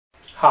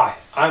Hi,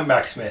 I'm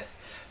Max Smith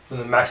from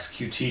the Max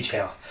QT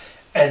channel,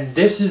 and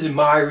this is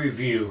my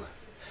review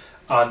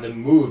on the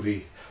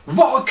movie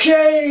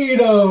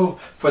Volcano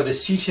for the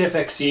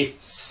CTFXC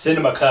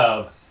Cinema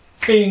Club.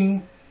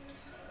 Bing!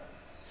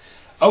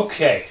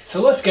 Okay,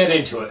 so let's get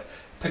into it.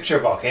 Picture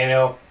of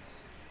Volcano.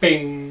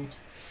 Bing!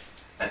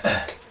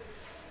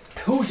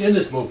 Who's in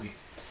this movie?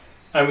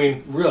 I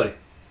mean, really,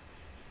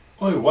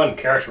 only one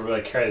character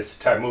really carries this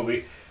entire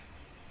movie.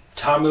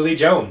 Tommy Lee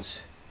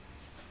Jones.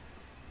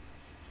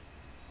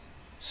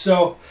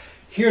 So,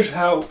 here's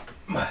how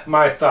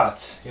my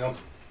thoughts, you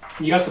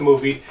got the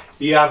movie,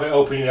 you have it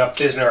opening up,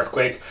 there's an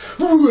earthquake.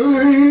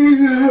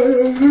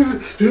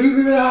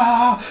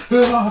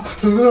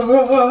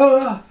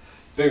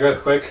 Big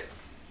earthquake.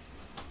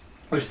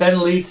 Which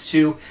then leads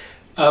to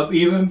an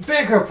even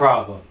bigger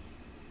problem.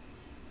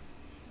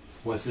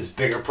 What's this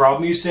bigger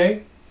problem, you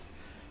say?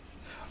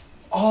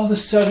 All of a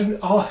sudden,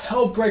 all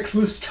hell breaks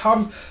loose.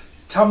 Tom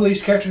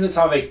Lee's character that's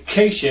on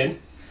vacation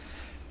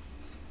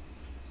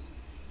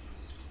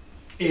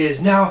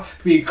is now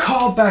being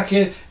called back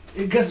in.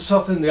 He gets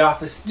himself in the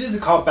office. He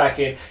doesn't call back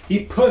in.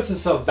 He puts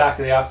himself back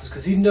in the office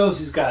because he knows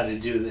he's got to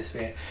do this,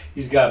 man.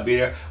 He's got to be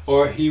there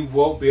or he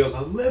won't be able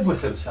to live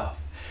with himself.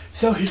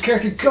 So his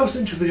character goes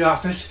into the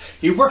office.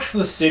 He works for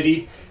the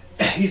city.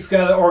 He's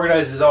got to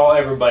organize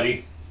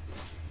everybody.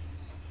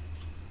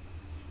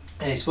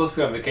 And he's supposed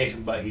to be on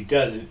vacation, but he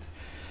doesn't.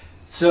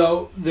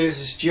 So there's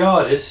this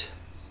geologist.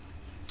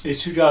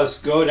 These two geologists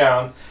go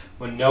down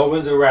when no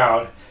one's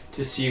around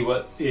to see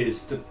what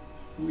is the,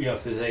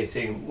 if there's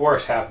anything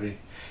worse happening.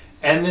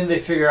 And then they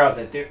figure out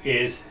that there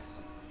is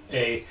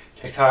a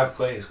tectonic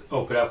plate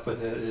open up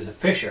with there's a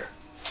fissure.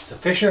 It's a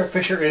fissure. A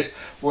fissure is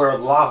where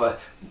lava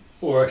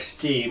or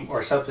steam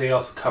or something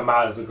else will come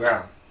out of the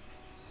ground.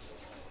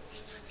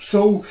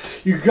 So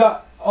you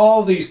got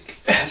all these.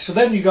 So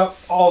then you got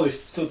all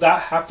these. So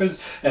that happens,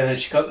 and then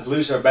she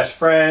loses her best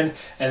friend,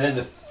 and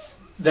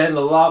then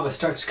the lava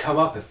starts to come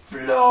up and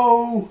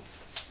flow.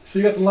 So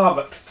you got the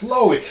lava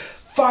flowing.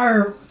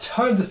 Fire,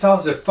 tons of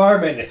thousands of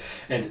firemen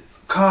and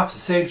cops and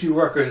safety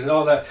workers and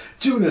all that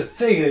doing a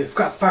thing, and they've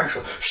got fire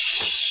show.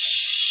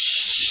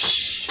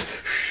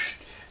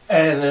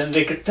 And then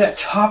they get that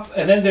top,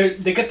 and then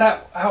they get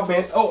that out,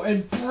 man. Oh,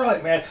 and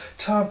brilliant, man.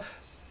 Tom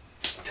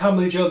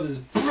Lee Jones is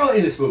brilliant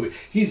in this movie.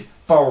 He's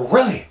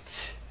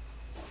brilliant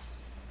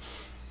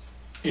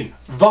in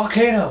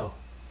Volcano.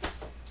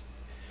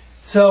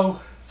 So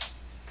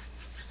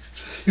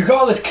you got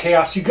all this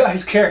chaos. You got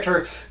his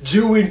character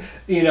doing,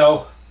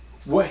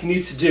 what he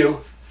needs to do,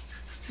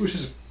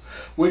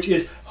 which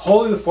is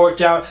holding the fort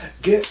down,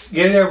 getting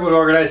everyone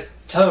organized,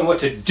 telling them what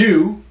to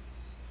do.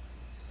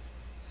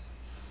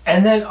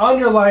 And then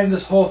underlying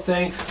this whole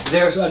thing,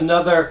 there's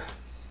another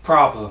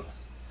problem.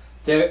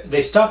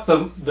 They stopped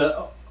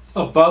the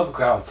above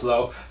ground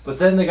flow, but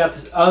then they got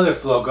this other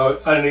flow going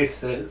underneath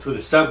through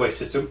the subway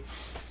system.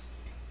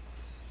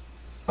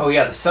 Oh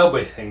yeah, the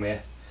subway thing,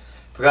 man.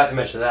 Forgot to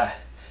mention that.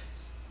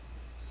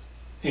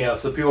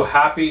 So people are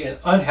happy and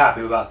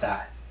unhappy about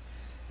that.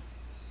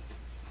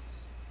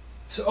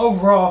 So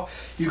overall,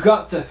 you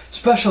got the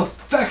special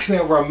effects,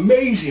 man, were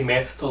amazing,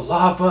 man. The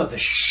lava, the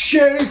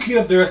shaking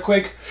of the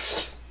earthquake.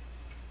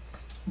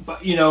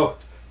 But,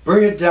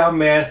 bring it down,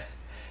 man.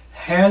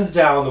 Hands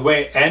down, the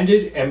way it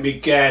ended and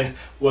began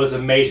was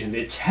amazing.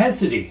 The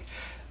intensity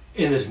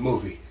in this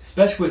movie,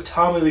 especially with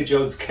Tommy Lee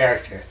Jones'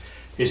 character,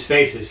 his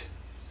faces.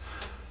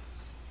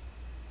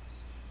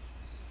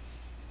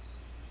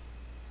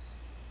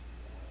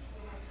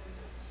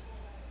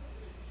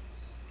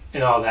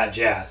 And all that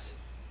jazz.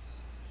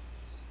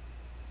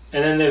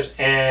 And then there's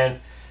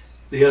Anne,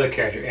 the other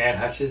character, Anne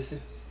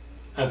Hutchinson.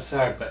 I'm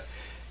sorry, but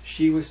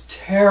she was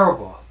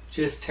terrible.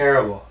 Just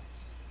terrible.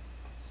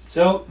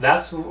 So,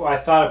 that's what I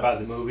thought about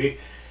the movie.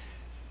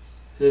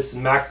 This is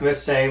Max Smith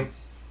saying,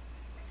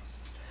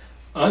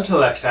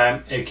 until next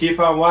time, and keep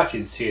on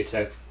watching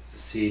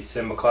CTFXC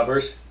Cinema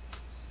Clubbers.